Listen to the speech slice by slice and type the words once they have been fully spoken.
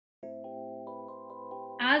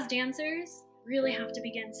as dancers, really have to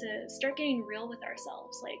begin to start getting real with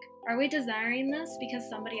ourselves. Like, are we desiring this because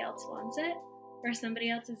somebody else wants it or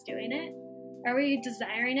somebody else is doing it? Are we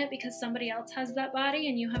desiring it because somebody else has that body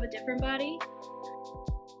and you have a different body?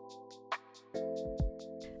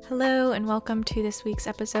 Hello and welcome to this week's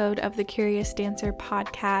episode of the Curious Dancer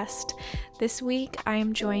podcast. This week I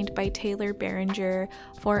am joined by Taylor Behringer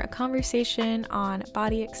for a conversation on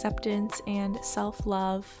body acceptance and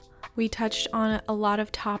self-love. We touched on a lot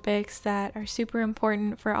of topics that are super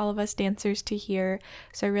important for all of us dancers to hear,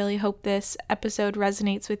 so I really hope this episode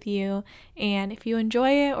resonates with you. And if you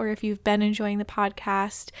enjoy it or if you've been enjoying the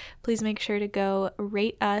podcast, please make sure to go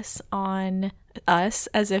rate us on us,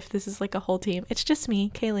 as if this is like a whole team. It's just me,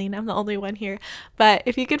 Kayleen. I'm the only one here. But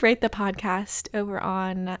if you could rate the podcast over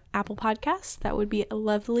on Apple Podcasts, that would be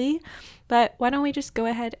lovely. But why don't we just go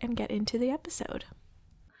ahead and get into the episode?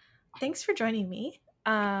 Thanks for joining me.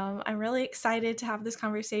 I'm really excited to have this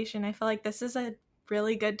conversation. I feel like this is a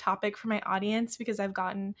really good topic for my audience because I've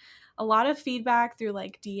gotten a lot of feedback through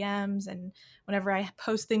like DMs and whenever I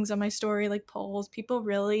post things on my story, like polls, people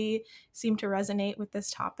really seem to resonate with this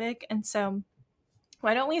topic. And so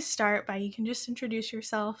why don't we start by, you can just introduce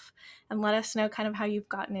yourself and let us know kind of how you've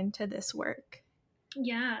gotten into this work.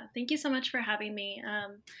 Yeah, thank you so much for having me.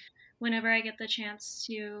 Whenever I get the chance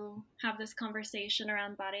to have this conversation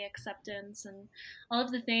around body acceptance and all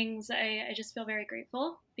of the things, I just feel very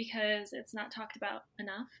grateful because it's not talked about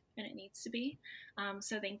enough and it needs to be.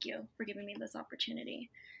 So thank you for giving me this opportunity.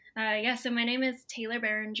 So my name is Taylor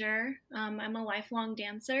Behringer. I'm a lifelong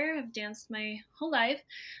dancer. I've danced my whole life,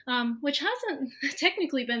 which hasn't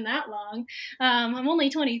technically been that long. I'm only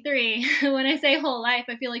 23. When I say whole life,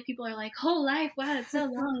 I feel like people are like, whole life, wow, it's so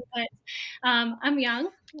long. But I'm young.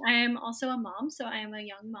 I'm also a mom, so I am a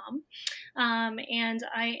young mom. And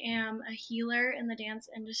I am a healer in the dance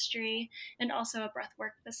industry and also a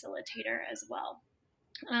breathwork facilitator as well.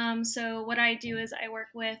 So what I do is I work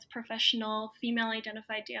with professional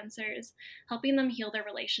female-identified dancers, helping them heal their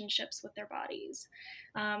relationships with their bodies.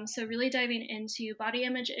 So really diving into body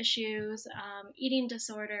image issues, eating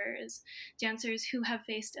disorders, dancers who have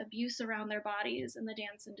faced abuse around their bodies in the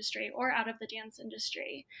dance industry or out of the dance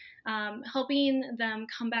industry, helping them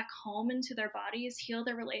come back home into their bodies, heal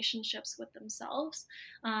their relationships with themselves,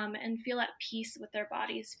 and feel at peace with their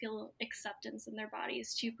bodies, feel acceptance in their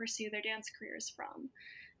bodies to pursue their dance careers from.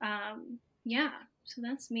 So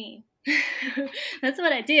that's me. That's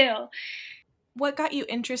what I do. What got you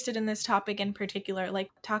interested in this topic in particular? Like,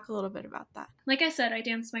 talk a little bit about that. Like I said, I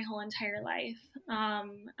danced my whole entire life.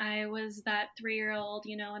 I was that 3-year-old,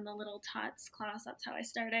 in the little tots class. That's how I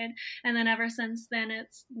started. And then ever since then,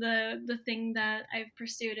 it's the thing that I've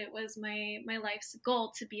pursued. It was my life's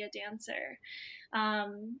goal to be a dancer.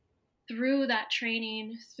 Through that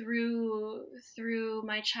training, through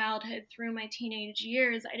my childhood, through my teenage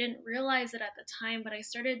years, I didn't realize it at the time, but I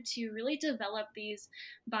started to really develop these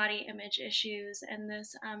body image issues and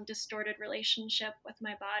this distorted relationship with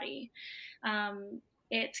my body.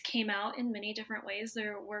 It came out in many different ways.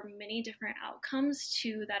 There were many different outcomes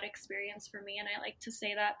to that experience for me. And I like to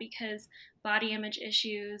say that because body image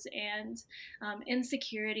issues and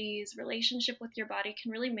insecurities, relationship with your body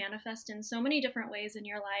can really manifest in so many different ways in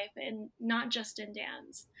your life and not just in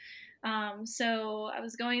dance. So I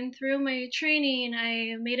was going through my training.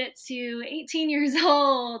 I made it to 18 years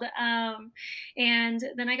old, and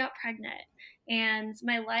then I got pregnant. And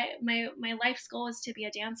my life's goal is to be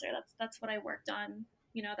a dancer. That's what I worked on.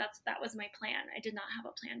 That was my plan. I did not have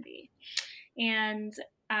a plan B. And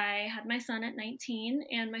I had my son at 19,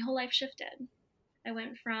 and my whole life shifted. I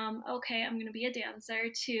went from, okay, I'm going to be a dancer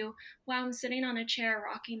to, wow, I'm sitting on a chair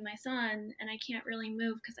rocking my son, and I can't really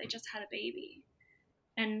move because I just had a baby.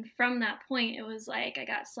 And from that point, it was like I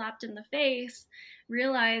got slapped in the face,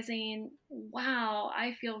 realizing, wow,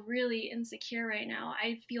 I feel really insecure right now.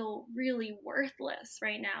 I feel really worthless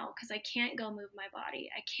right now because I can't go move my body.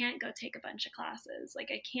 I can't go take a bunch of classes.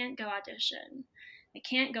 Like, I can't go audition. I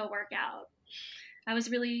can't go work out. I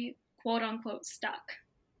was really, quote unquote, stuck.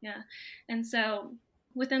 Yeah. And so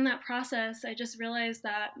within that process, I just realized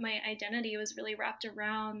that my identity was really wrapped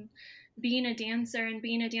around being a dancer, and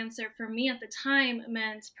being a dancer for me at the time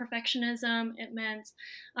meant perfectionism. It meant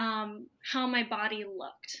how my body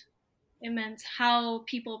looked. It meant how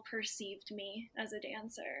people perceived me as a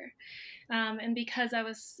dancer. And because I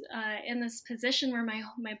was in this position where my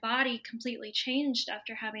body completely changed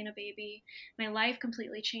after having a baby, my life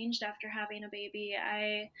completely changed after having a baby,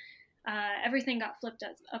 everything got flipped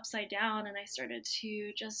upside down, and I started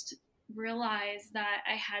to just realize that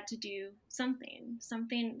I had to do something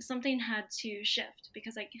had to shift,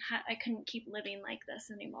 because I couldn't keep living like this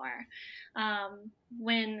anymore.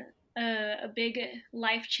 When a big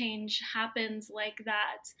life change happens like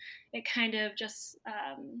that, it kind of just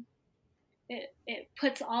it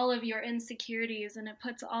puts all of your insecurities, and it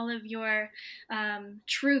puts all of your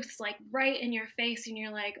truths like right in your face, and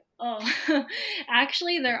you're like, oh,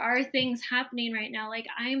 actually there are things happening right now. Like,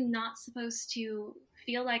 I'm not supposed to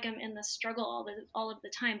feel like I'm in the struggle all of the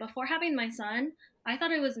time. Before having my son, I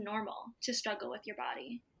thought it was normal to struggle with your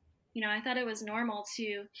body. I thought it was normal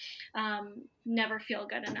to never feel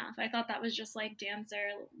good enough. I thought that was just like dancer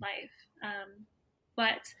life.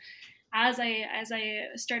 But as I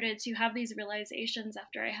started to have these realizations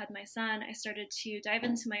after I had my son, I started to dive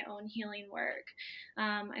into my own healing work.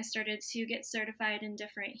 I started to get certified in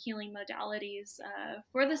different healing modalities,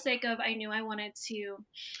 for the sake of, I knew I wanted to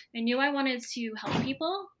help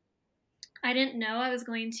people. I didn't know I was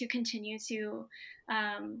going to continue to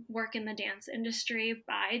work in the dance industry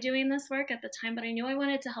by doing this work at the time, but I knew I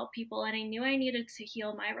wanted to help people, and I knew I needed to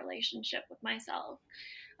heal my relationship with myself.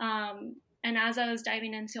 And as I was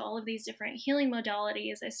diving into all of these different healing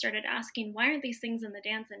modalities, I started asking, why aren't these things in the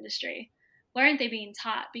dance industry? Why aren't they being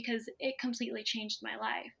taught? Because it completely changed my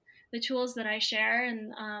life. The tools that I share,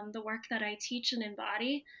 and the work that I teach and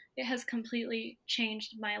embody, it has completely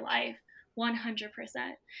changed my life 100%.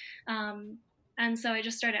 Um, and so I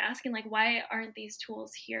just started asking, like, why aren't these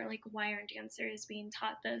tools here? Like, why aren't dancers being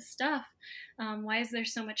taught this stuff? Why is there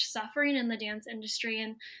so much suffering in the dance industry?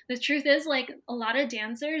 And the truth is, like, a lot of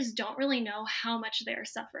dancers don't really know how much they're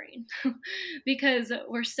suffering because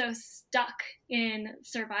we're so stuck in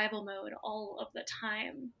survival mode all of the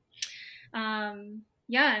time.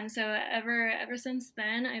 Yeah, and so ever since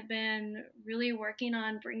then, I've been really working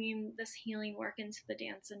on bringing this healing work into the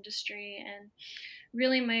dance industry. And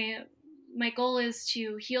really, my goal is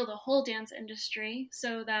to heal the whole dance industry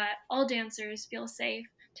so that all dancers feel safe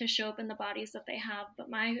to show up in the bodies that they have. But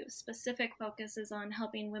my specific focus is on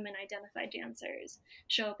helping women identified dancers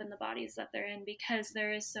show up in the bodies that they're in, because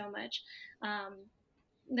there is so much um,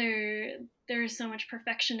 there there's so much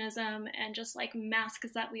perfectionism and just like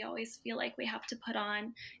masks that we always feel like we have to put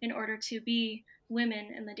on in order to be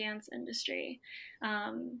women in the dance industry.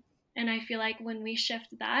 And I feel like when we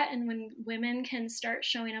shift that, and when women can start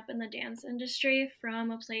showing up in the dance industry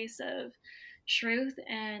from a place of truth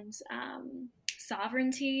and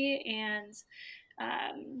sovereignty and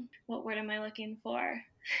what word am I looking for?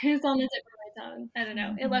 It's on the tip of my tongue. I don't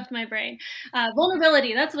know. It Mm-hmm. left my brain.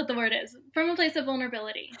 Vulnerability. That's what the word is. From a place of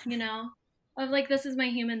vulnerability, of like, this is my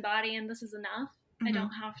human body and this is enough. I Mm-hmm.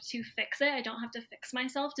 don't have to fix it. I don't have to fix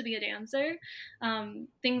myself to be a dancer.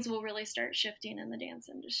 Things will really start shifting in the dance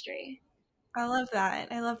industry. I love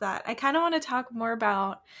that. I love that. I kind of want to talk more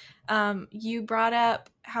about, you brought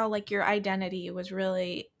up how like your identity was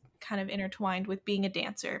really kind of intertwined with being a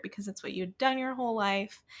dancer because it's what you'd done your whole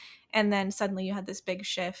life. And then suddenly you had this big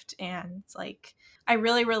shift. And it's like, I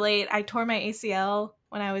really relate. I tore my ACL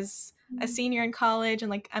when I was a senior in college.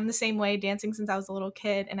 And like, I'm the same way dancing since I was a little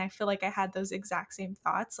kid. And I feel like I had those exact same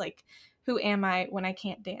thoughts. Like, who am I when I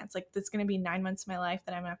can't dance? Like, that's going to be 9 months of my life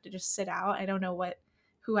that I'm going to have to just sit out. I don't know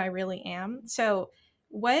who I really am. So,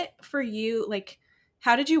 what for you, like,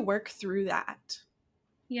 how did you work through that?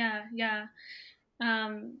 Yeah, yeah.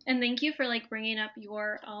 And thank you for like bringing up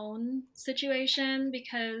your own situation,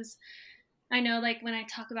 because I know, like, when I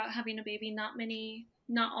talk about having a baby,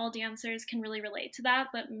 not all dancers can really relate to that,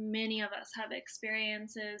 but many of us have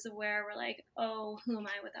experiences where we're like, oh, who am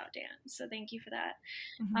I without dance? So thank you for that.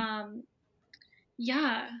 Mm-hmm. Um,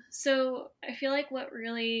 yeah, so I feel like what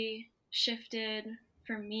really shifted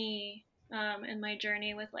for me in my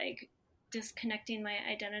journey with like disconnecting my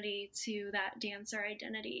identity to that dancer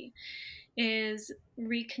identity is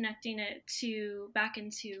reconnecting it to back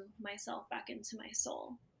into myself, back into my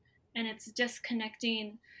soul. And it's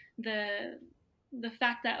disconnecting the the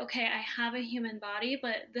fact that, okay, I have a human body,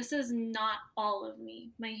 but this is not all of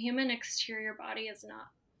me. My human exterior body is not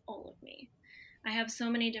all of me. I have so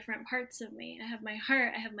many different parts of me. I have my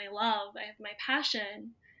heart, I have my love, I have my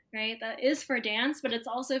passion, right? That is for dance, but it's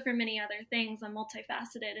also for many other things. I'm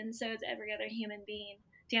multifaceted, and so is every other human being.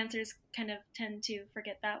 Dancers kind of tend to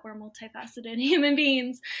forget that we're multifaceted human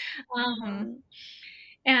beings. Mm-hmm. Um,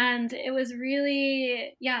 and it was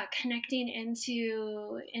really, yeah, connecting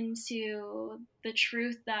into the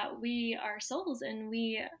truth that we are souls, and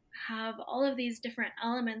we have all of these different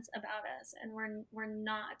elements about us, and we're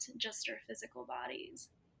not just our physical bodies.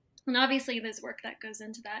 And obviously there's work that goes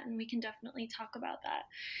into that, and we can definitely talk about that.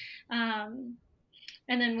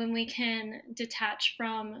 And then when we can detach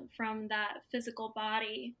from that physical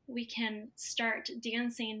body, we can start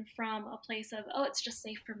dancing from a place of, oh, it's just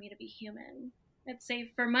safe for me to be human. It's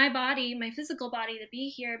safe for my body, my physical body, to be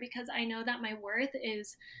here because I know that my worth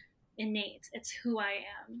is innate. It's who I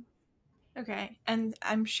am. Okay. And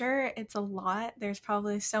I'm sure it's a lot. There's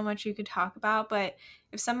probably so much you could talk about, but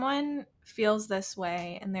if someone feels this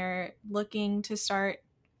way and they're looking to start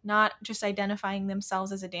not just identifying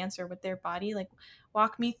themselves as a dancer with their body, like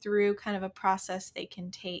walk me through kind of a process they can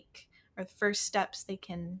take or the first steps they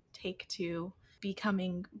can take to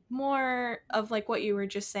becoming more of like what you were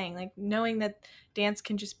just saying, like knowing that dance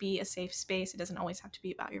can just be a safe space. It doesn't always have to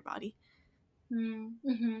be about your body.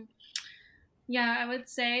 Mm-hmm. Yeah, I would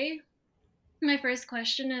say my first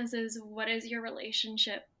question is what is your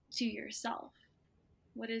relationship to yourself?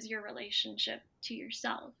 What is your relationship to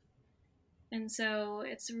yourself? And so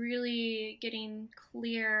it's really getting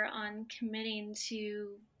clear on committing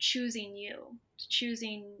to choosing you, to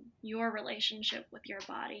choosing your relationship with your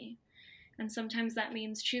body. And sometimes that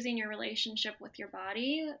means choosing your relationship with your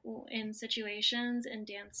body in situations and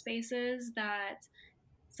dance spaces that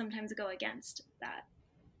sometimes go against that.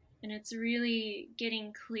 And it's really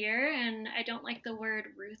getting clear. And I don't like the word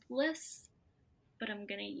ruthless, but I'm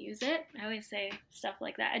gonna use it. I always say stuff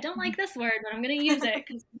like that. I don't like this word, but I'm gonna use it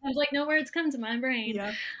because sometimes like no words come to my brain.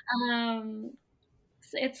 Yeah. Um,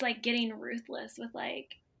 so it's like getting ruthless with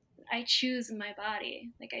like I choose my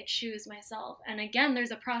body, like I choose myself. And again,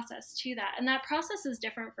 there's a process to that. And that process is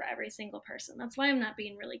different for every single person. That's why I'm not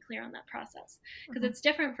being really clear on that process because Mhm. it's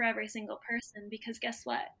different for every single person because guess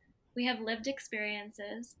what? We have lived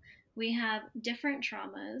experiences. We have different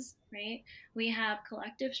traumas, right? We have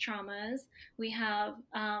collective traumas. We have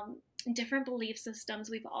different belief systems.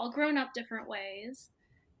 We've all grown up different ways.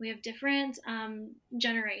 We have different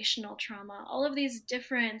generational trauma, all of these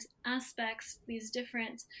different aspects, these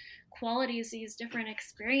different qualities, these different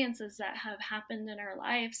experiences that have happened in our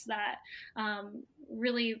lives that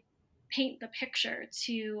really paint the picture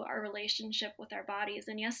to our relationship with our bodies.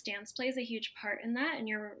 And yes, dance plays a huge part in that, and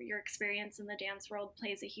your experience in the dance world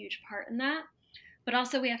plays a huge part in that. But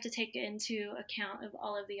also we have to take into account of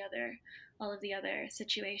all of the other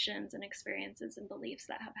situations and experiences and beliefs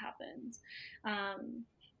that have happened.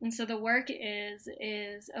 And so the work is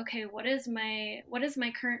okay, what is my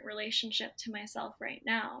current relationship to myself right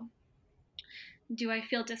now? Do I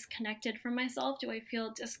feel disconnected from myself? Do I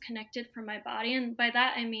feel disconnected from my body? And by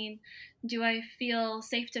that I mean, do I feel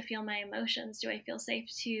safe to feel my emotions? Do I feel safe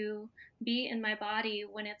to be in my body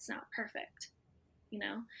when it's not perfect, you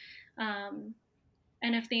know? um,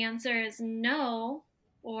 and if the answer is no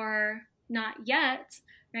or not yet,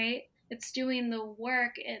 right? It's doing the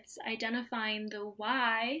work, it's identifying the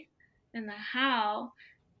why and the how,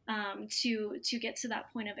 to get to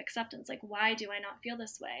that point of acceptance. Like, why do I not feel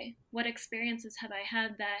this way? What experiences have I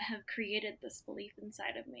had that have created this belief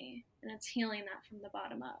inside of me? And it's healing that from the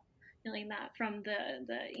bottom up, healing that from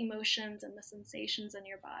the emotions and the sensations in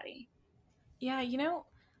your body. Yeah,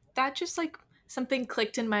 that just like something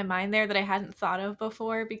clicked in my mind there that I hadn't thought of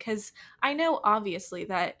before because I know obviously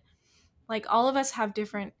that like all of us have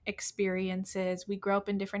different experiences. We grow up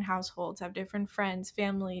in different households, have different friends,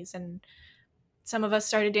 families, and some of us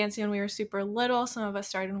started dancing when we were super little, some of us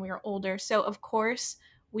started when we were older. So, of course,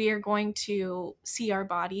 we are going to see our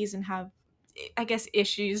bodies and have, I guess,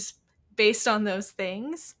 issues based on those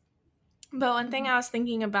things. But one thing Mm-hmm. I was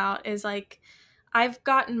thinking about is like, I've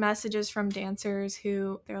gotten messages from dancers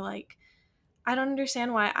who they're like, I don't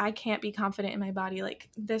understand why I can't be confident in my body. Like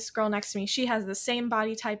this girl next to me, she has the same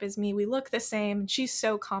body type as me. We look the same. She's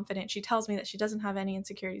so confident. She tells me that she doesn't have any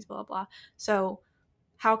insecurities, blah, blah. So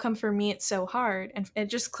how come for me it's so hard? And it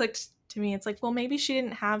just clicked to me. It's like, well, maybe she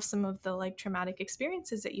didn't have some of the like traumatic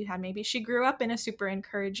experiences that you had. Maybe she grew up in a super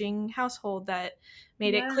encouraging household that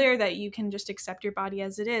made it Yeah. clear that you can just accept your body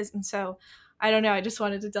as it is. And so I don't know, I just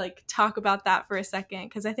wanted to like talk about that for a second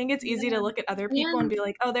because I think it's easy to Yeah. look at other people and And be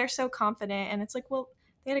like, oh, they're so confident, and it's like, well,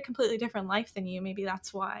 they had a completely different life than you, maybe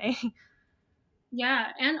that's why.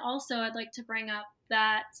 yeah, and also I'd like to bring up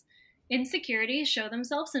that insecurities show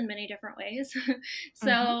themselves in many different ways. Mm-hmm.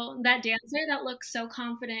 So that dancer that looks so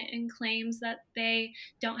confident and claims that they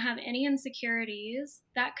don't have any insecurities,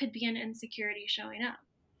 that could be an insecurity showing up.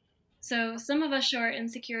 So some of us show our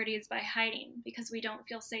insecurities by hiding because we don't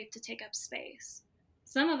feel safe to take up space.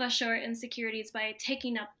 Some of us show our insecurities by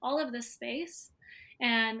taking up all of this space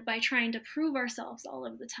and by trying to prove ourselves all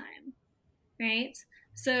of the time, right?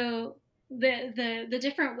 So the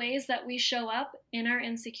different ways that we show up in our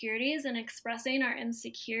insecurities and expressing our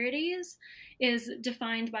insecurities is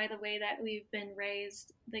defined by the way that we've been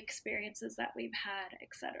raised, the experiences that we've had,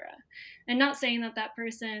 etc. And not saying that that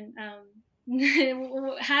person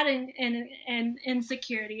had an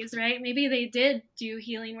insecurities, right? Maybe they did do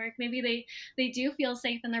healing work, maybe they do feel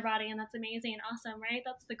safe in their body, and that's amazing and awesome, right?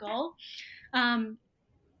 That's the goal. um,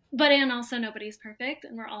 but and also nobody's perfect,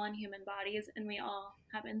 and we're all in human bodies, and we all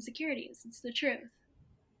have insecurities. It's the truth.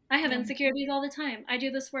 I have Yeah. insecurities all the time. I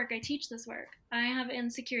do this work, I teach this work, I have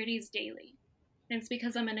insecurities daily, and it's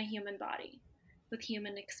because I'm in a human body with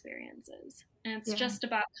human experiences, and it's Yeah. just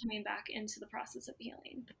about coming back into the process of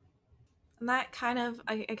healing. And that kind of,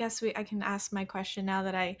 I guess I can ask my question now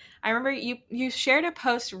that I remember you shared a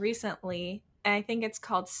post recently, and I think it's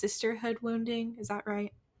called Sisterhood Wounding. Is that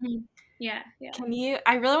right? Mm-hmm. Yeah, yeah.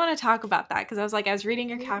 I really want to talk about that because I was reading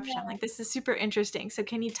your caption. I'm Yeah. like, this is super interesting. So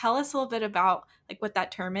can you tell us a little bit about like what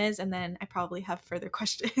that term is? And then I probably have further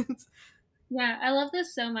questions. Yeah, I love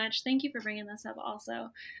this so much. Thank you for bringing this up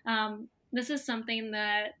also. This is something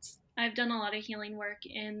that I've done a lot of healing work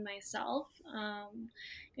in myself,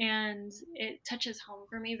 and it touches home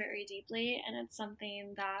for me very deeply. And it's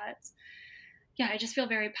something that, yeah, I just feel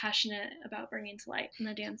very passionate about bringing to light in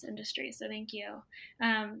the dance industry. So thank you.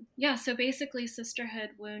 Yeah, so basically,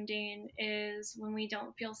 sisterhood wounding is when we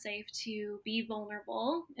don't feel safe to be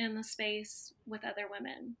vulnerable in the space with other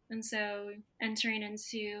women. And so entering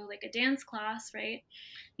into like a dance class, right?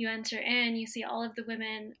 You enter in, you see all of the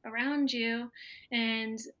women around you,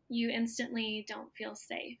 and you instantly don't feel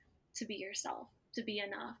safe to be yourself, to be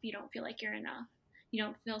enough. You don't feel like you're enough. You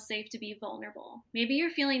don't feel safe to be vulnerable. Maybe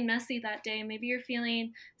you're feeling messy that day. Maybe you're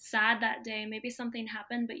feeling sad that day. Maybe something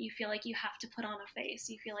happened, but you feel like you have to put on a face.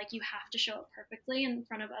 You feel like you have to show up perfectly in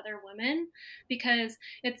front of other women because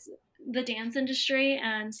it's the dance industry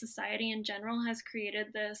and society in general has created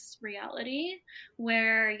this reality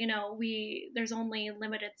where, there's only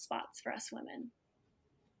limited spots for us women.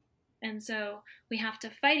 And so we have to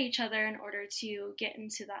fight each other in order to get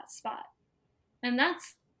into that spot. And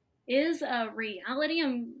that's is a reality.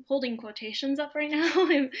 I'm holding quotations up right now.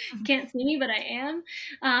 You can't see me, but I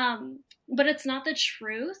am. But it's not the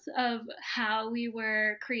truth of how we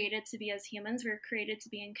were created to be as humans. We were created to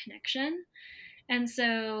be in connection. And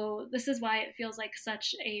so this is why it feels like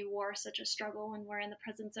such a war, such a struggle when we're in the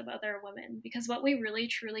presence of other women, because what we really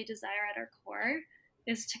truly desire at our core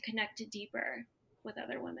is to connect deeper with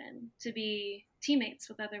other women, to be teammates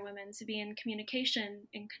with other women, to be in communication,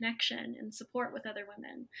 in connection, and support with other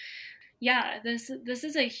women. Yeah, this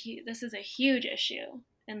is a huge issue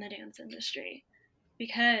in the dance industry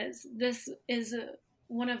because this is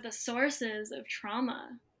one of the sources of trauma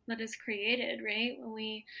that is created, right?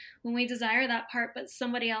 When we desire that part but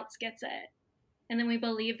somebody else gets it, and then we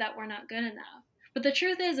believe that we're not good enough. But the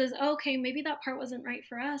truth is okay, maybe that part wasn't right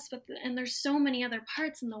for us, and there's so many other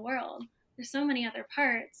parts in the world. There's so many other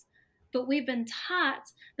parts, but we've been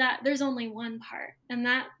taught that there's only one part, and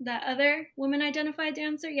that other woman identified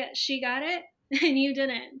dancer, yeah, she got it and you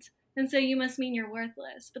didn't. And so you must mean you're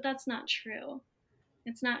worthless. But that's not true.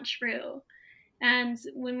 It's not true. And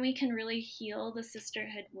when we can really heal the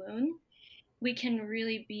sisterhood wound, we can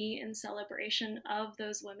really be in celebration of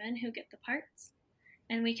those women who get the parts.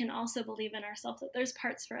 And we can also believe in ourselves that there's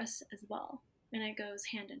parts for us as well. And it goes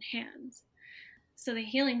hand in hand. So the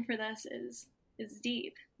healing for this is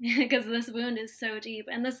deep because this wound is so deep.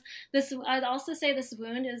 And this I'd also say this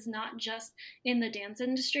wound is not just in the dance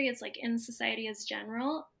industry, it's like in society as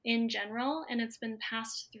general in general, and it's been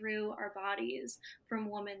passed through our bodies from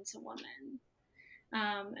woman to woman.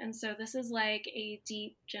 And so this is like a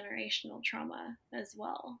deep generational trauma as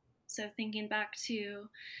well. So thinking back to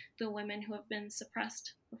the women who have been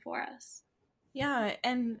suppressed before us. Yeah,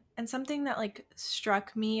 and something that like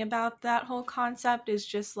struck me about that whole concept is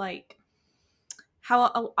just like how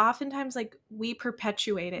oftentimes like we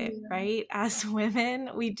perpetuate it, Yeah. right? As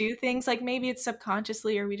women, we do things like maybe it's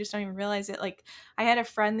subconsciously or we just don't even realize it. Like I had a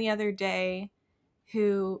friend the other day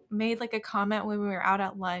who made like a comment when we were out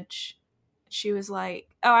at lunch. She was like,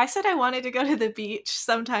 "Oh, I said I wanted to go to the beach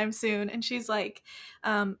sometime soon." And she's like,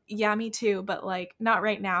 "Yeah, me too, but like not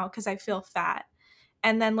right now because I feel fat."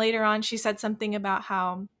 And then later on she said something about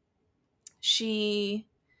how she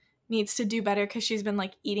needs to do better because she's been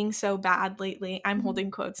like eating so bad lately. I'm Mhm.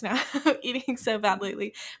 holding quotes now. Eating so bad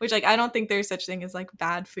lately, which like I don't think there's such thing as like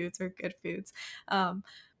bad foods or good foods. um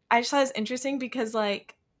I just thought it was interesting because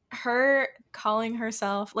like her calling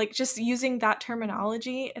herself like just using that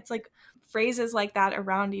terminology, it's like phrases like that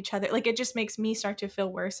around each other, like it just makes me start to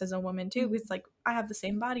feel worse as a woman too. It's like I have the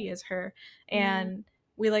same body as her, Yeah. and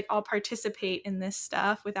we like all participate in this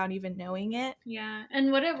stuff without even knowing it. Yeah.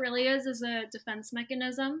 And what it really is a defense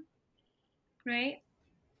mechanism, right?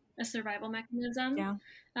 A survival mechanism. Yeah.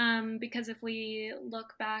 Because if we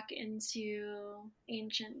look back into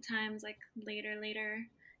ancient times, like later,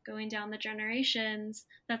 going down the generations,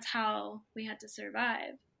 that's how we had to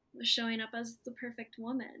survive, showing up as the perfect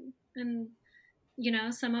woman. And,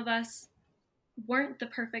 some of us weren't the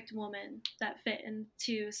perfect woman that fit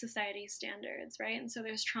into society's standards, right? And so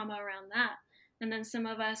there's trauma around that. And then some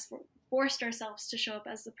of us forced ourselves to show up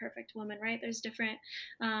as the perfect woman, right? There's different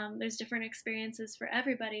experiences for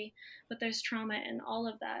everybody, but there's trauma in all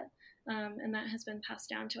of that, and that has been passed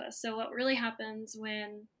down to us. So what really happens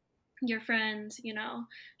when your friend,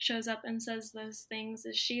 shows up and says those things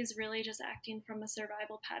is she's really just acting from a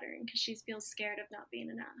survival pattern because she feels scared of not being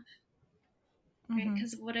enough, right? Mm-hmm.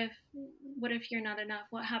 Because what if you're not enough?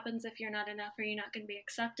 What happens if you're not enough? Are you not going to be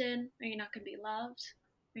accepted? Are you not going to be loved,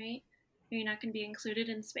 right? Are you not going to be included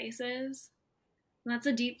in spaces? And that's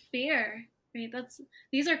a deep fear, right?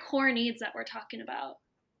 These are core needs that we're talking about.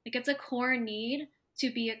 Like, it's a core need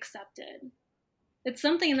to be accepted. It's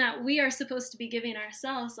something that we are supposed to be giving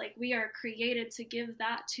ourselves. Like, we are created to give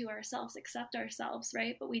that to ourselves, accept ourselves,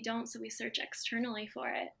 right? But we don't, so we search externally for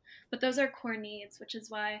it. But those are core needs, which is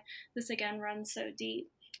why this again runs so deep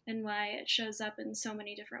and why it shows up in so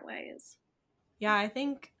many different ways. Yeah, I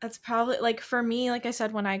think that's probably like for me, like I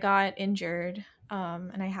said, when I got injured,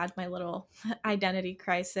 and I had my little identity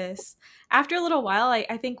crisis. After a little while,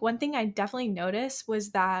 I think one thing I definitely noticed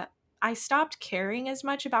was that I stopped caring as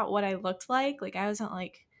much about what I looked like. Like I wasn't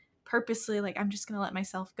like purposely like I'm just gonna let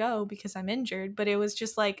myself go because I'm injured, but it was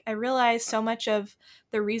just like I realized so much of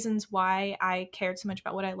the reasons why I cared so much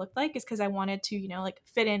about what I looked like is because I wanted to, like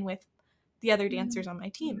fit in with the other dancers on my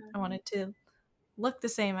team. I Yeah. wanted to look the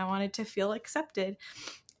same. I wanted to feel accepted.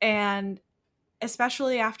 And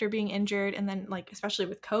especially after being injured and then like especially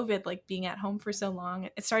with COVID, like being at home for so long,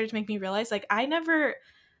 it started to make me realize like I never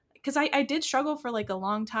because I did struggle for like a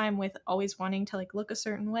long time with always wanting to like look a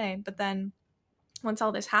certain way. But then once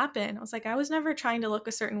all this happened, I was like, I was never trying to look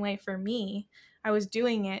a certain way for me. I was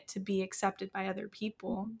doing it to be accepted by other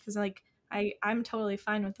people. Because like I'm totally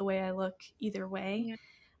fine with the way I look either way.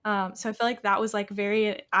 Yeah. So I feel like that was like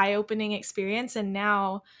very eye-opening experience. And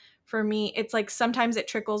now for me, it's like sometimes it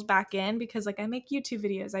trickles back in because like I make YouTube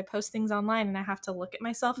videos, I post things online and I have to look at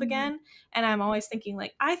myself Mm-hmm. again. And I'm always thinking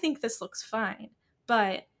like, I think this looks fine,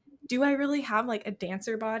 but do I really have like a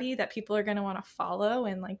dancer body that people are going to want to follow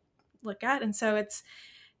and like look at? And so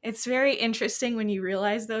it's very interesting when you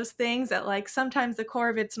realize those things that like sometimes the core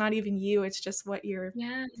of it's not even you, it's just what you're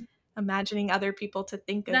Yeah. imagining other people to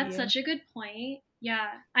think of That's you. such a good point.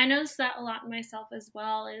 Yeah, I notice that a lot in myself as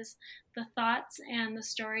well, is the thoughts and the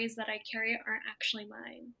stories that I carry aren't actually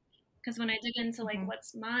mine. Because when I dig into like Mm-hmm.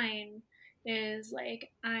 what's mine is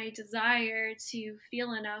like I desire to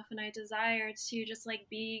feel enough and I desire to just like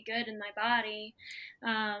be good in my body.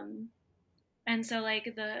 Um and so like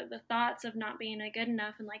the thoughts of not being good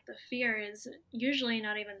enough and like the fear is usually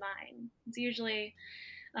not even mine. It's usually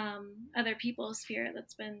other people's fear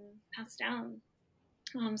that's been passed down.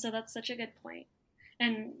 So that's such a good point.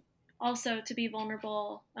 And also to be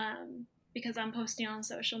vulnerable, because I'm posting on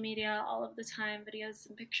social media all of the time, videos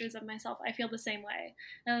and pictures of myself. I feel the same way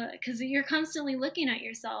because you're constantly looking at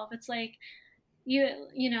yourself. It's like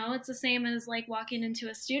it's the same as like walking into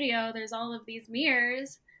a studio. There's all of these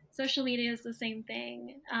mirrors. Social media is the same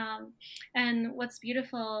thing. And what's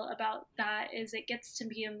beautiful about that is it gets to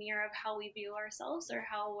be a mirror of how we view ourselves or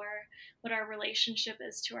what our relationship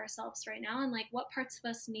is to ourselves right now and like what parts of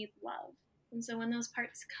us need love. And so when those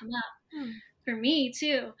parts come up Hmm. for me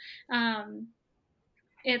too, um,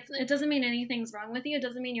 it doesn't mean anything's wrong with you. It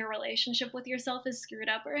doesn't mean your relationship with yourself is screwed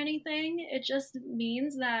up or anything. It just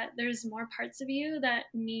means that there's more parts of you that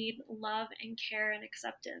need love and care and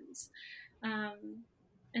acceptance, um,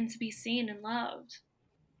 and to be seen and loved.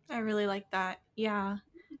 I really like that. Yeah.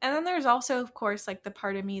 And then there's also, of course, like the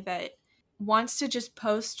part of me that wants to just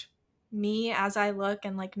post me as I look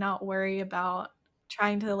and like not worry about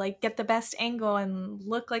trying to like get the best angle and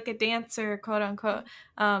look like a dancer, quote unquote.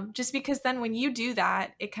 Just because then when you do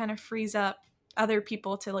that, it kind of frees up other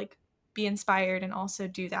people to like be inspired and also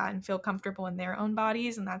do that and feel comfortable in their own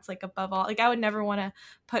bodies. And that's like above all, like I would never want to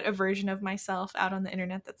put a version of myself out on the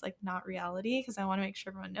internet that's like not reality because I want to make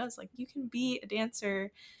sure everyone knows like you can be a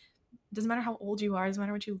dancer. Doesn't matter how old you are, doesn't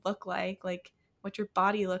matter what you look like what your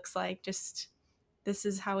body looks like, just this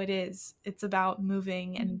is how it is. It's about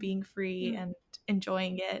moving and being free Mm-hmm. and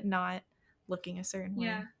enjoying it, not looking a certain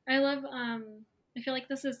Yeah, way. I love. I feel like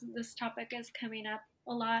this topic is coming up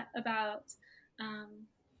a lot about. Um,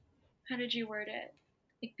 how did you word it?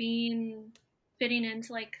 like being fitting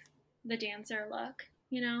into like the dancer look,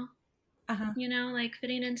 Uh-huh. like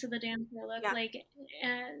fitting into the dancer look. Yeah. Like,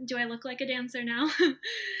 do I look like a dancer now?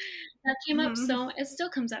 That came up Mhm. so, it still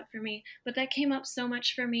comes up for me, but that came up so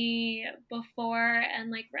much for me before and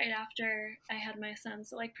like right after I had my son.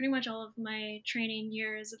 So, like, pretty much all of my training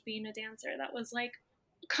years of being a dancer, that was like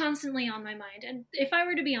constantly on my mind. And if I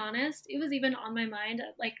were to be honest, it was even on my mind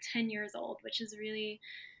at like 10 years old, which is really,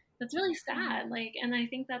 that's really sad. Like, and I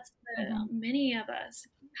think that's Mhm. many of us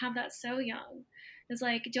have that so young. Is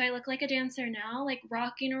like, do I look like a dancer now? Like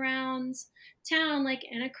rocking around town, like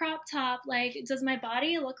in a crop top. Like, does my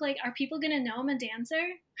body look like? Are people gonna know I'm a dancer?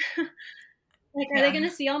 Like, are they Yeah. gonna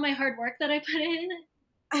see all my hard work that I put in?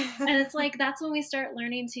 And it's like that's when we start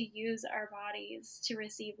learning to use our bodies to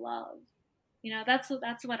receive love. That's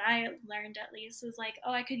what I learned, at least, is like,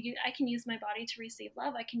 oh, I can use my body to receive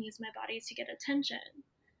love. I can use my body to get attention.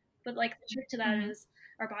 But like the trick to that Mhm. is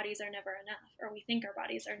our bodies are never enough, or we think our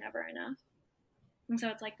bodies are never enough. And so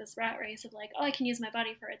it's like this rat race of like, oh, I can use my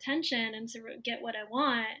body for attention and to get what I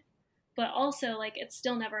want, but also like it's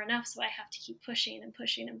still never enough, so I have to keep pushing and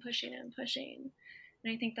pushing and pushing and pushing.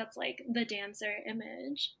 And I think that's like the dancer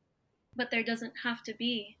image. But there doesn't have to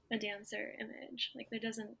be a dancer image. Like there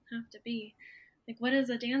doesn't have to be like, what is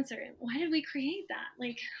a dancer? Why did we create that?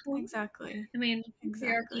 Like, Exactly. I mean,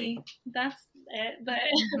 Exactly. patriarchy, that's it. But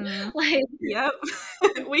Mhm. like, Yep.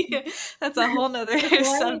 We that's a whole nother why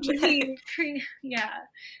did subject. we create? Yeah.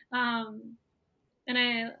 Um, and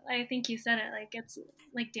I think you said it, like it's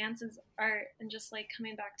like dance is art, and just like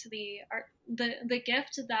coming back to the art, the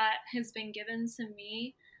gift that has been given to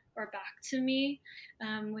me or back to me,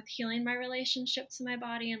 with healing my relationship to my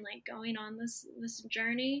body and like going on this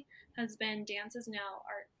journey, has been dance is now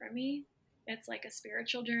art for me. It's like a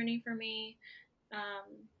spiritual journey for me.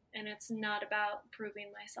 And it's not about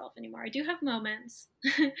proving myself anymore. I do have moments,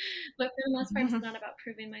 but for the most part, it's not about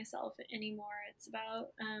proving myself anymore. It's about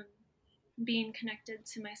being connected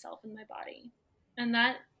to myself and my body. And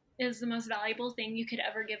that is the most valuable thing you could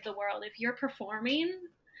ever give the world. If you're performing,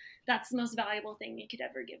 that's the most valuable thing you could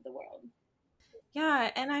ever give the world.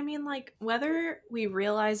 Yeah, and I mean, like, whether we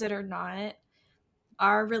realize it or not,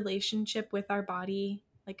 our relationship with our body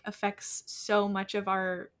like affects so much of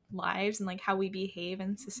our lives and like how we behave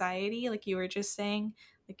in society. Like you were just saying,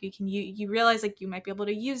 like you realize like you might be able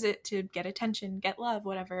to use it to get attention, get love,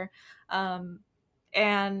 whatever.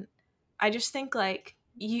 And I just think like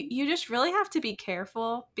you just really have to be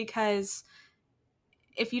careful, because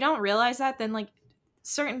if you don't realize that, then like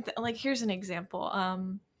like here's an example.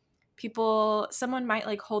 People, someone might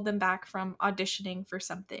like hold them back from auditioning for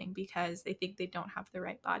something because they think they don't have the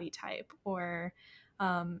right body type, or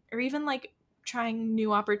even like trying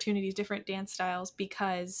new opportunities, different dance styles,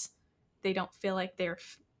 because they don't feel like they're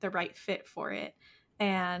the right fit for it.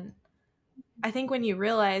 And I think when you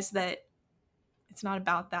realize that it's not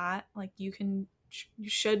about that, like you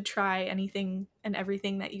should try anything and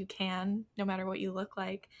everything that you can, no matter what you look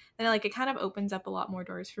like, then like it kind of opens up a lot more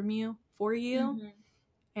doors for you. Mm-hmm.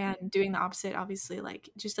 And doing the opposite obviously like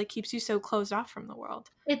just like keeps you so closed off from the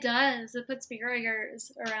world. It does. It puts barriers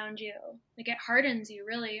around you. Like it hardens you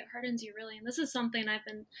really. It hardens you really. And this is something I've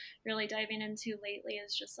been really diving into lately,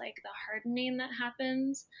 is just like the hardening that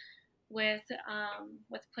happens with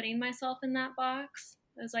putting myself in that box.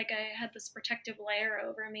 It was like I had this protective layer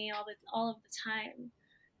over me all of the time.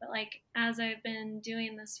 But like as I've been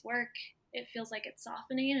doing this work, it feels like it's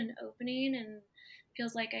softening and opening, and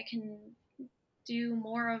feels like I can do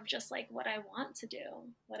more of just like what I want to do.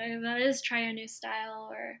 What I that is try a new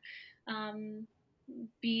style, or um,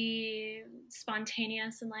 be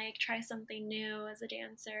spontaneous and like try something new as a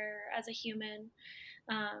dancer, as a human.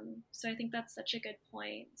 So I think that's such a good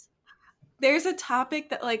point. There's a topic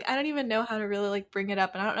that like I don't even know how to really like bring it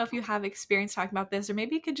up, and I don't know if you have experience talking about this, or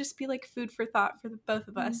maybe it could just be like food for thought for the both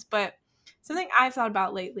of Mm-hmm. us. But something I've thought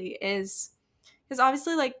about lately is because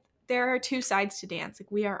obviously like there are two sides to dance.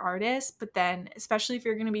 Like we are artists, but then especially if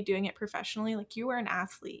you're going to be doing it professionally, like you are an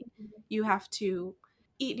athlete, you have to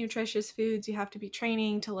eat nutritious foods, you have to be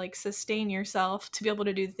training to like sustain yourself to be able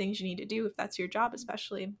to do the things you need to do if that's your job,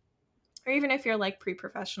 especially, or even if you're like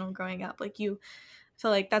pre-professional growing up, like you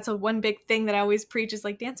feel like that's a one big thing that I always preach is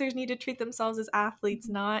like dancers need to treat themselves as athletes,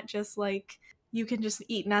 not just like you can just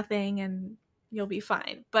eat nothing and you'll be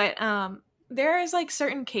fine. But there is like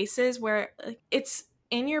certain cases where like, it's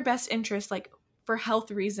in your best interest, like for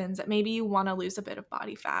health reasons, that maybe you want to lose a bit of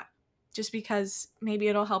body fat just because maybe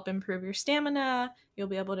it'll help improve your stamina, you'll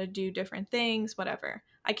be able to do different things, whatever.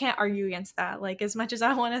 I can't argue against that. Like as much as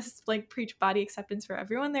I want to like preach body acceptance for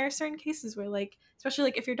everyone, there are certain cases where like especially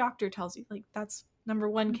like if your doctor tells you like that's number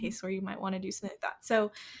one Mm-hmm. case where you might want to do something like that.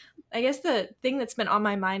 So I guess the thing that's been on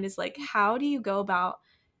my mind is like, how do you go about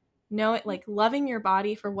knowing, like, loving your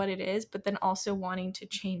body for what it is, but then also wanting to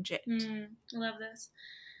change it? I love this.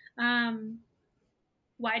 Um,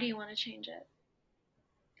 why do you want to change it?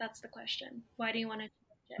 That's the question. Why do you want to change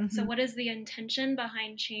it? So, Mm-hmm. what is the intention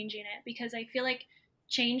behind changing it? Because I feel like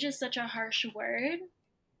change is such a harsh word.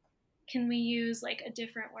 Can we use like a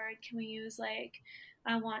different word? Can we use like,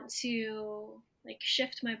 I want to like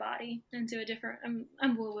shift my body into a different,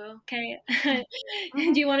 I'm woo woo, okay?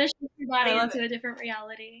 Mm-hmm. Do you want to shift your I body love into it. a different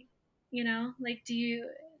reality? You know, like,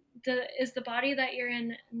 is the body that you're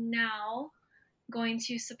in now going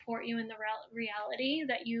to support you in the reality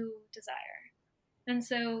that you desire? And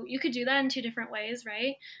so you could do that in two different ways,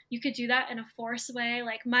 right? You could do that in a force way,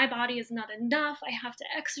 like my body is not enough. I have to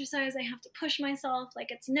exercise. I have to push myself.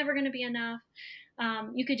 Like it's never going to be enough.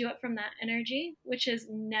 You could do it from that energy, which is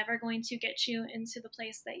never going to get you into the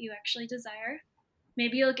place that you actually desire.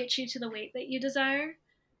 Maybe it'll get you to the weight that you desire,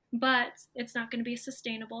 but it's not going to be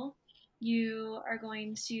sustainable. You are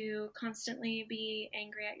going to constantly be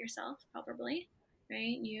angry at yourself, probably,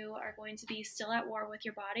 right? You are going to be still at war with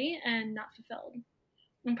your body and not fulfilled,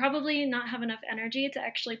 and probably not have enough energy to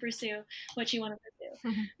actually pursue what you want to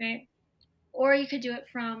pursue, right? Or you could do it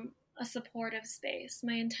from a supportive space.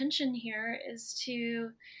 My intention here is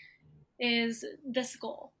this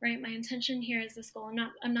goal, right? My intention here is this goal.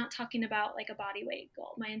 I'm not talking about like a body weight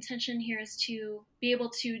goal. My intention here is to be able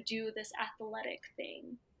to do this athletic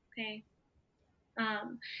thing, okay?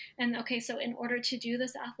 Um, and okay, so in order to do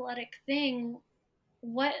this athletic thing,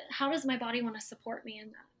 how does my body want to support me in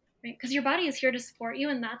that, right? Because your body is here to support you,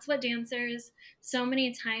 and that's what dancers so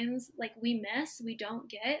many times like we don't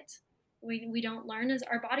get, we don't learn is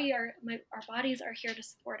our bodies are here to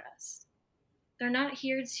support us. They're not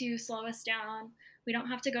here to slow us down. We don't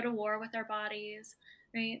have to go to war with our bodies,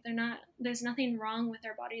 right? There's nothing wrong with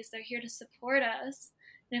our bodies. They're here to support us.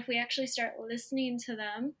 And if we actually start listening to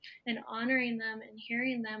them and honoring them and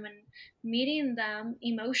hearing them and meeting them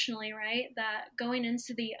emotionally, right? That going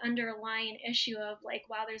into the underlying issue of like,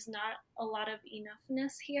 wow, there's not a lot of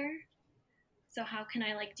enoughness here. So how can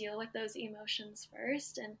I like deal with those emotions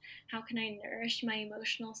first? And how can I nourish my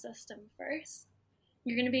emotional system first?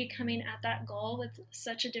 You're going to be coming at that goal with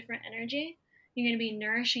such a different energy. You're going to be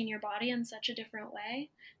nourishing your body in such a different way.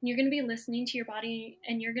 And you're going to be listening to your body,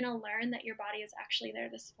 and you're going to learn that your body is actually there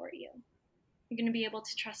to support you. You're going to be able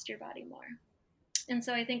to trust your body more. And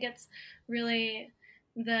so I think it's really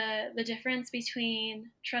the difference between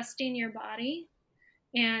trusting your body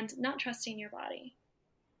and not trusting your body,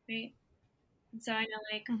 right? So I know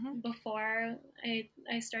like Mm-hmm. before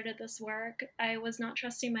I started this work, I was not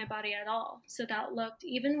trusting my body at all. So that looked,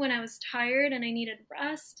 even when I was tired and I needed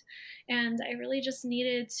rest and I really just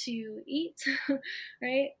needed to eat,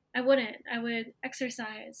 right? I would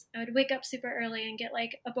exercise. I would wake up super early and get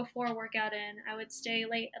like a before workout in. I would stay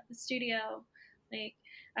late at the studio. Like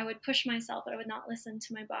I would push myself, but I would not listen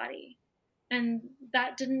to my body. And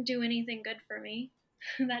that didn't do anything good for me.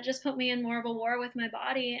 That just put me in more of a war with my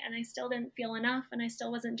body, and I still didn't feel enough, and I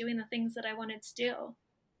still wasn't doing the things that I wanted to do.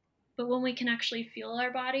 But when we can actually fuel our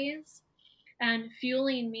bodies, and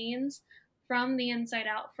fueling means from the inside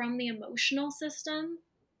out, from the emotional system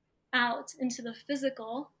out into the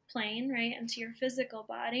physical plane, right, into your physical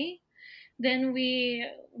body, then we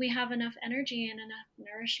have enough energy and enough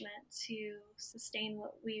nourishment to sustain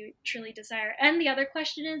what we truly desire. And the other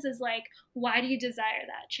question is like, why do you desire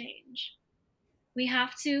that change? We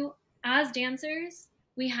have to, as dancers,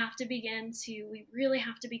 we really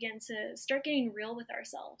have to begin to start getting real with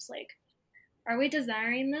ourselves. Like, are we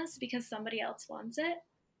desiring this because somebody else wants it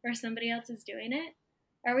or somebody else is doing it?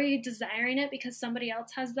 Are we desiring it because somebody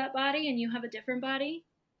else has that body and you have a different body?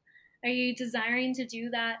 Are you desiring to do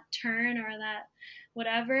that turn or that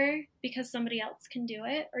whatever because somebody else can do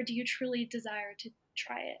it? Or do you truly desire to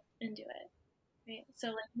try it and do it? Right? So,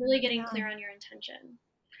 like, really getting Yeah. clear on your intention.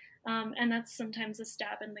 And that's sometimes a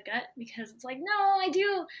stab in the gut because it's like, no, I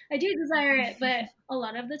do desire it. But a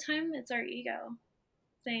lot of the time, it's our ego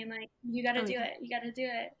saying, like, you got to Oh do yeah. it, you got to do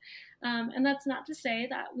it. And that's not to say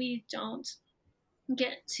that we don't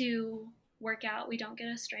get to work out, we don't get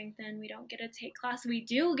to strengthen, we don't get to take class. We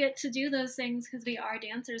do get to do those things because we are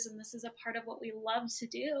dancers and this is a part of what we love to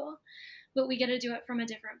do. But we get to do it from a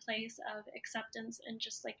different place of acceptance and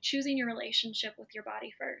just like choosing your relationship with your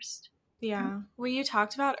body first. Yeah. What you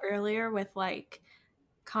talked about earlier with like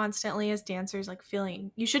constantly as dancers like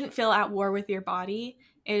feeling you shouldn't feel at war with your body.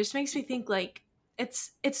 It just makes me think like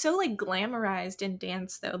it's so like glamorized in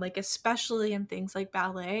dance though, like especially in things like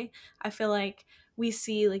ballet. I feel like we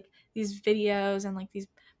see like these videos and like these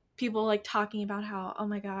people like talking about how, oh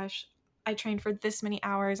my gosh, I trained for this many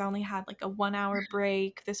hours. I only had like a 1 hour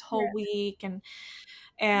break this whole Yeah. week.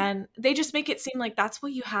 And they just make it seem like that's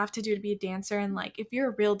what you have to do to be a dancer. And like, if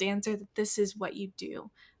you're a real dancer, that this is what you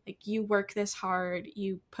do. Like, you work this hard,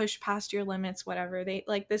 you push past your limits, whatever. They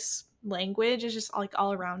like, this language is just like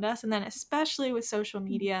all around us. And then especially with social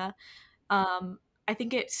media, um, I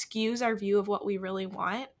think it skews our view of what we really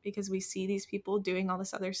want, because we see these people doing all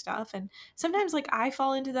this other stuff. And sometimes like I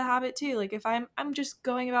fall into the habit too. Like, if I'm just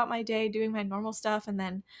going about my day doing my normal stuff, and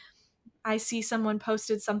then I see someone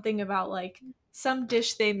posted something about like some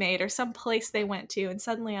dish they made or some place they went to, and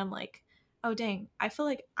suddenly I'm like, oh dang, I feel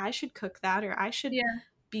like I should cook that, or I should Yeah.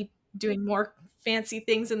 be doing more fancy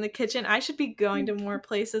things in the kitchen. I should be going to more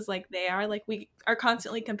places like they are. Like, we are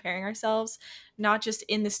constantly comparing ourselves, not just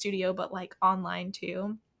in the studio, but like online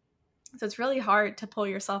too. So it's really hard to pull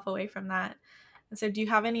yourself away from that. And so, do you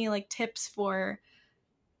have any like tips for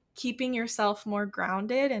keeping yourself more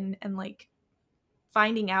grounded and like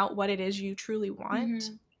finding out what it is you truly want?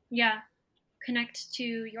 Mm-hmm. Yeah. Connect to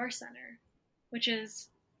your center, which is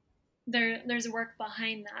there's work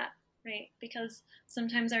behind that, right? Because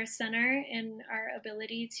sometimes our center and our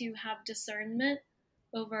ability to have discernment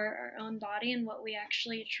over our own body and what we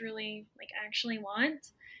actually truly like actually want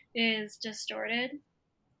is distorted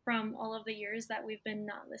from all of the years that we've been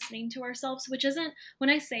not listening to ourselves, which isn't, when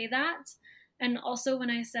I say that, and also when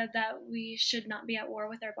I said that we should not be at war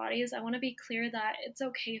with our bodies, I want to be clear that it's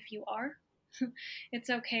okay if you are. It's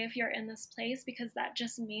okay if you're in this place, because that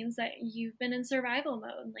just means that you've been in survival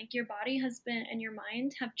mode. Like, your body has been and your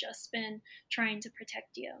mind have just been trying to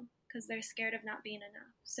protect you because they're scared of not being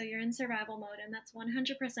enough. So you're in survival mode, and that's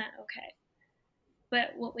 100% okay.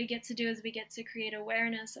 But what we get to do is we get to create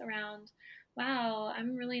awareness around, wow,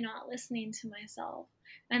 I'm really not listening to myself.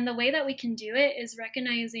 And the way that we can do it is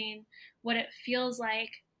recognizing what it feels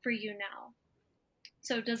like for you now.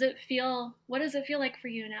 So what does it feel like for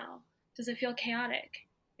you now? Does it feel chaotic?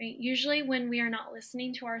 Right? Usually when we are not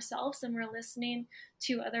listening to ourselves and we're listening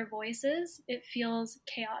to other voices, it feels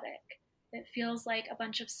chaotic. It feels like a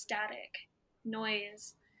bunch of static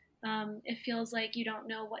noise. It feels like you don't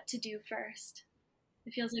know what to do first.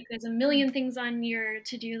 It feels like there's a million things on your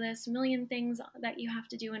to-do list, a million things that you have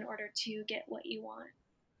to do in order to get what you want.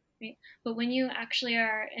 Right? But when you actually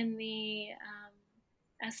are in the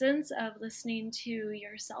essence of listening to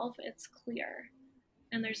yourself, it's clear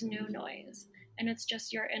and there's no noise, and it's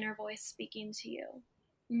just your inner voice speaking to you.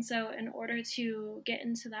 And so, in order to get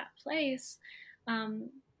into that place, um,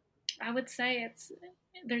 I would say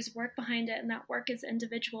there's work behind it, and that work is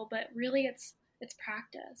individual, but really it's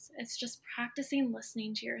practice. It's just practicing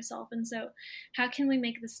listening to yourself. And so, how can we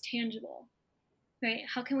make this tangible? Right?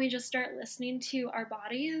 How can we just start listening to our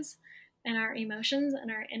bodies and our emotions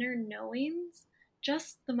and our inner knowings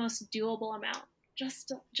just the most doable amount,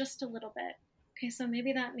 just a little bit. Okay, so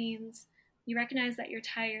maybe that means you recognize that you're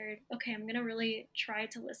tired. Okay, I'm going to really try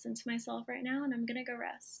to listen to myself right now, and I'm going to go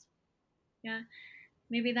rest. Yeah.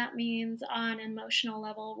 Maybe that means on an emotional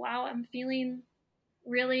level, wow, I'm feeling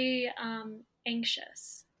really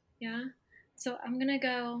anxious. Yeah. So I'm going to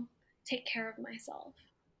go take care of myself.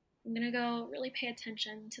 I'm going to go really pay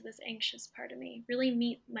attention to this anxious part of me, really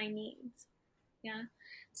meet my needs. Yeah.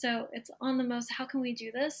 So it's on the most, how can we do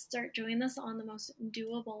this? Start doing this on the most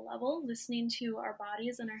doable level, listening to our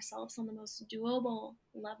bodies and ourselves on the most doable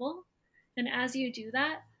level. And as you do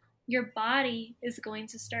that, your body is going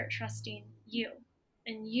to start trusting you,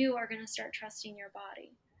 and you are going to start trusting your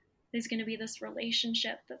body. There's going to be this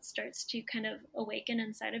relationship that starts to kind of awaken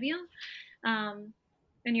inside of you. Um,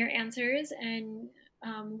 and your answers and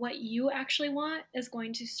what you actually want is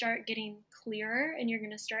going to start getting clearer, and you're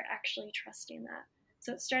going to start actually trusting that.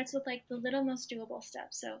 So it starts with like the little most doable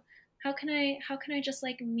steps. So how can I just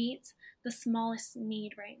like meet the smallest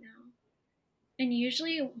need right now? And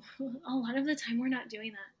usually a lot of the time we're not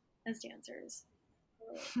doing that as dancers.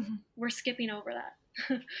 We're skipping over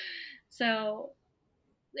that. So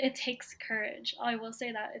it takes courage. I will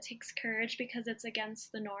say that it takes courage because it's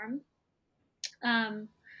against the norm. Um,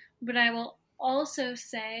 but I will also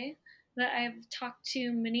say that I've talked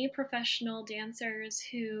to many professional dancers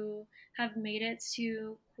who have made it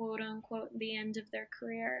to quote unquote the end of their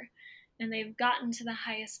career. And they've gotten to the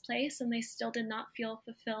highest place and they still did not feel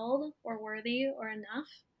fulfilled or worthy or enough.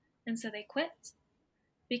 And so they quit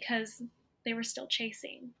because they were still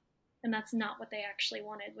chasing. And that's not what they actually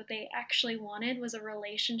wanted. What they actually wanted was a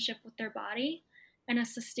relationship with their body and a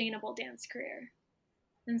sustainable dance career.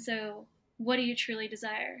 And so, what do you truly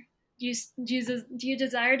desire? Do you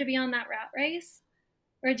desire to be on that rat race?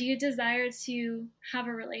 Or do you desire to have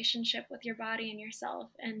a relationship with your body and yourself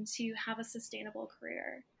and to have a sustainable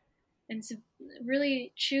career? and to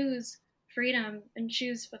really choose freedom and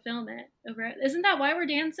choose fulfillment over it. Isn't that why we're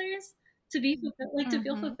dancers? To be fulfilled, like to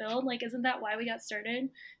feel Mm-hmm. fulfilled. Like, isn't that why we got started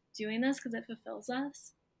doing this? Because it fulfills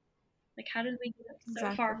us. Like, how did we get so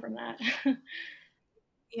far Exactly. from that?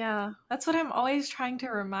 Yeah, that's what I'm always trying to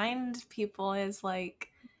remind people is like,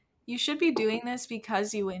 you should be doing this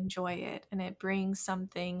because you enjoy it and it brings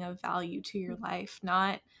something of value to your life,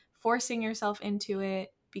 not forcing yourself into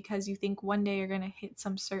it because you think one day you're going to hit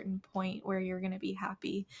some certain point where you're going to be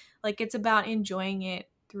happy. Like, it's about enjoying it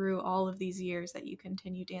through all of these years that you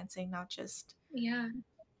continue dancing, not just Yeah.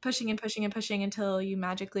 pushing and pushing and pushing until you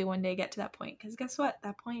magically one day get to that point. Because guess what?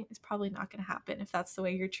 That point is probably not going to happen if that's the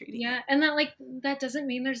way you're treating Yeah, it. and that like that doesn't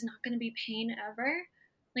mean there's not going to be pain ever.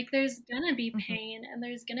 Like there's going to be Hmm. pain and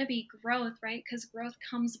there's going to be growth, right? Cuz growth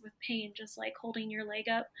comes with pain, just like holding your leg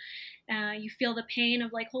up. You feel the pain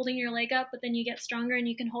of like holding your leg up, but then you get stronger and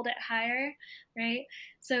you can hold it higher, right?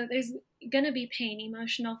 So there's going to be pain,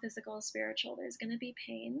 emotional, physical, spiritual. There's going to be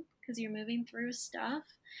pain because you're moving through stuff.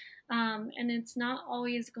 And it's not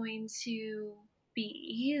always going to be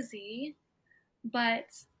easy, but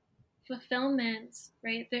fulfillment,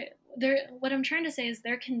 right? What I'm trying to say is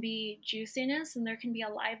there can be juiciness and there can be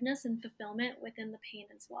aliveness and fulfillment within the pain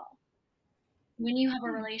as well. When you have a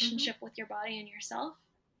Mm-hmm. relationship with your body and yourself,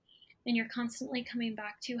 and you're constantly coming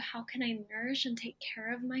back to how can I nourish and take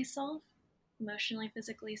care of myself emotionally,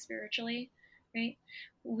 physically, spiritually, right?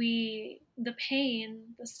 The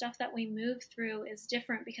pain, the stuff that we move through is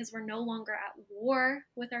different because we're no longer at war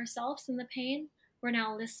with ourselves in the pain. We're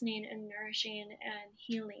now listening and nourishing and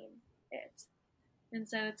healing it. And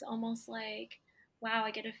so it's almost like, wow,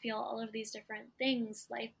 I get to feel all of these different things.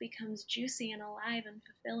 Life becomes juicy and alive and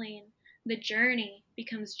fulfilling. The journey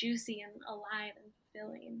becomes juicy and alive and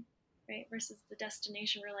fulfilling, right? Versus the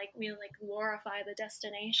destination where like we like glorify the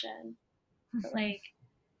destination, but like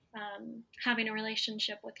having a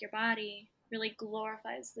relationship with your body really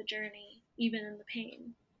glorifies the journey, even in the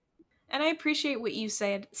pain. And I appreciate what you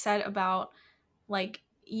said about like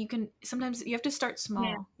you can sometimes you have to start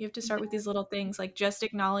Yeah, small. You have to start with these little things like just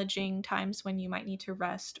acknowledging times when you might need to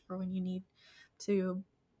rest or when you need to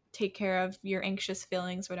take care of your anxious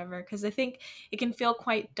feelings whatever because I think it can feel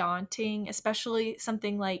quite daunting, especially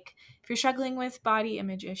something like if you're struggling with body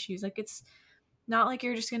image issues. Like it's not like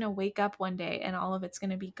you're just going to wake up one day and all of it's going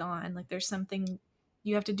to be gone. Like there's something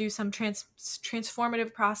you have to do some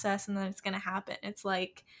transformative process and then it's going to happen. It's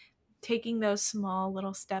like taking those small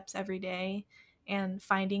little steps every day and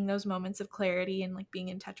finding those moments of clarity and like being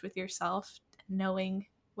in touch with yourself, knowing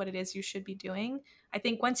what it is you should be doing. I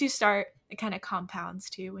think once you start, it kind of compounds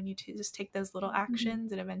too. When you just take those little mm-hmm.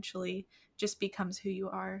 actions, it eventually just becomes who you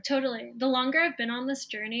are. Totally. The longer I've been on this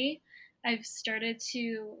journey, I've started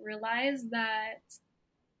to realize that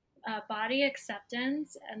body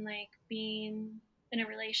acceptance and like being in a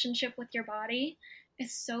relationship with your body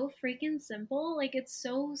is so freaking simple. Like it's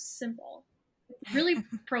so simple. It's really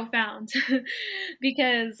profound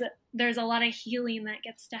because there's a lot of healing that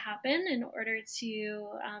gets to happen in order to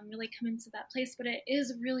really come into that place. But it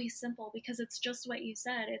is really simple because it's just what you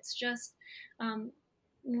said. It's just um,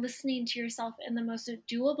 listening to yourself in the most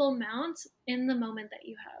doable amount in the moment that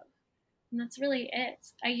you have. And that's really it.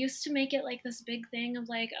 I used to make it like this big thing of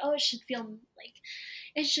like, oh, it should feel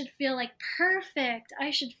like perfect.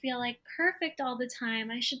 I should feel like perfect all the time.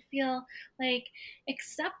 I should feel like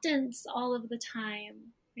acceptance all of the time,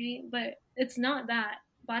 right? But it's not that.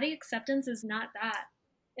 Body acceptance is not that.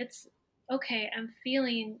 It's okay, I'm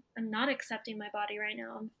not accepting my body right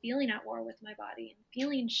now. I'm feeling at war with my body. I'm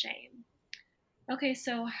feeling shame. Okay,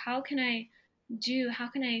 so how can I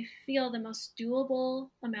feel the most doable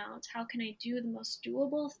amount? How can I do the most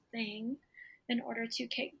doable thing in order to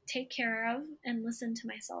take care of and listen to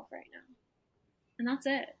myself right now? And that's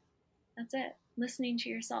it. That's it. Listening to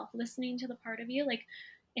yourself, listening to the part of you, like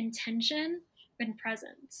intention and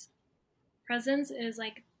presence. Presence is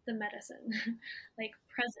like the medicine. Like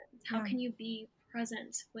presence. How Yeah, can you be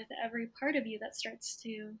present with every part of you that starts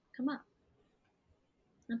to come up?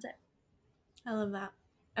 That's it. I love that.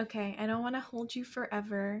 Okay, I don't want to hold you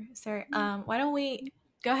forever, Sarah. Why don't we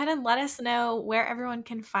go ahead and let us know where everyone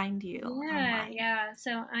can find you Yeah, online? yeah.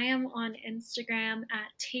 So I am on Instagram at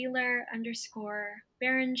Taylor underscore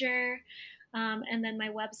Behringer. And then my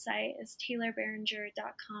website is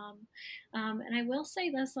taylorbehringer.com. And I will say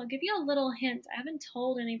this, I'll give you a little hint. I haven't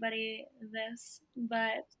told anybody this,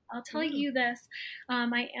 but I'll tell Ooh, you this.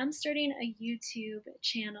 I am starting a YouTube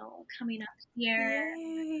channel coming up here,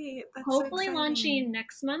 yay! That's so hopefully exciting. launching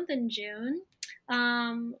next month in June.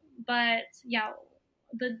 Um, but yeah,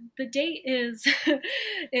 the date is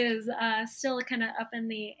is still kind of up in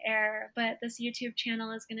the air, but this YouTube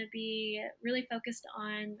channel is going to be really focused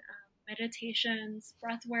on meditations,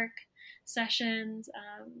 breath work sessions,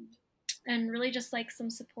 and really just like some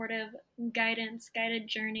supportive guidance, guided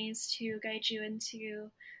journeys to guide you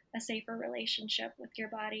into a safer relationship with your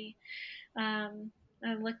body.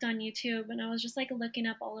 I looked on YouTube and I was just like looking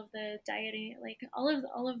up all of the dieting, like all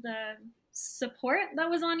of the support that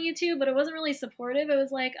was on YouTube, but it wasn't really supportive. It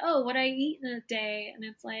was like, oh, what I eat in a day, and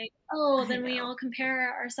it's like, oh, I then we know. all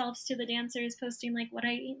compare ourselves to the dancers posting like what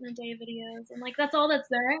I eat in a day videos, and like that's all that's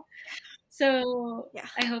there. So Yeah.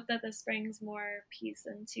 I hope that this brings more peace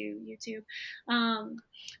into YouTube. Um,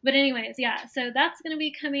 but anyways, yeah. So that's gonna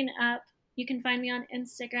be coming up. You can find me on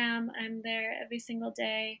Instagram. I'm there every single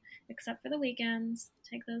day except for the weekends.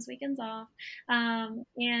 Take those weekends off. And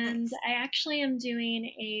Nice. I actually am doing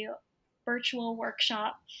a virtual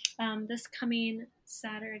workshop this coming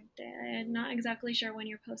Saturday. I'm not exactly sure when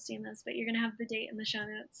you're posting this, but you're going to have the date in the show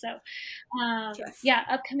notes. So Yes. yeah,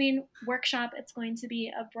 upcoming workshop. It's going to be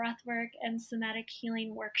a breathwork and somatic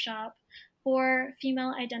healing workshop for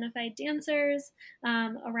female identified dancers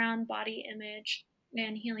around body image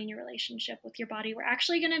and healing your relationship with your body. We're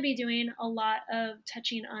actually going to be doing a lot of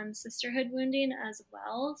touching on sisterhood wounding as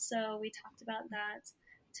well. So we talked about that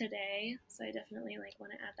today. So I definitely like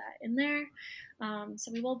want to add that in there. So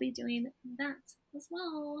we will be doing that as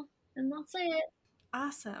well. And that's it.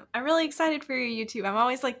 Awesome. I'm really excited for your YouTube. I'm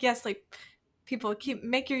always like, yes, like people keep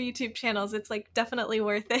make your YouTube channels. It's like definitely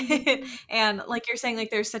worth it. Mm-hmm. And like you're saying, like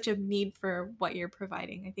there's such a need for what you're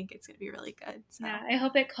providing. I think it's gonna be really good. So Yeah, I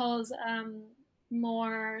hope it calls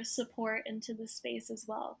more support into the space as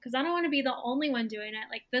well, because I don't want to be the only one doing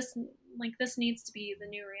it. Like this needs to be the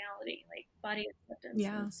new reality. Like body acceptance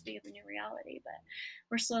yeah. needs to be the new reality, but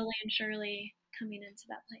we're slowly and surely coming into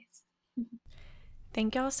that place.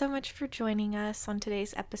 Thank y'all so much for joining us on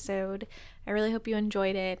today's episode. I really hope you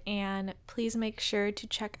enjoyed it, and please make sure to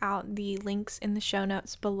check out the links in the show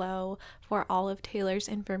notes below for all of Taylor's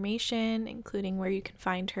information, including where you can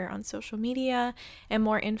find her on social media and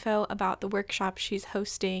more info about the workshop she's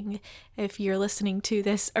hosting if you're listening to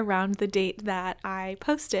this around the date that I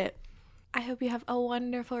post it. I hope you have a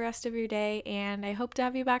wonderful rest of your day, and I hope to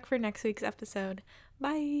have you back for next week's episode.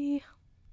 Bye!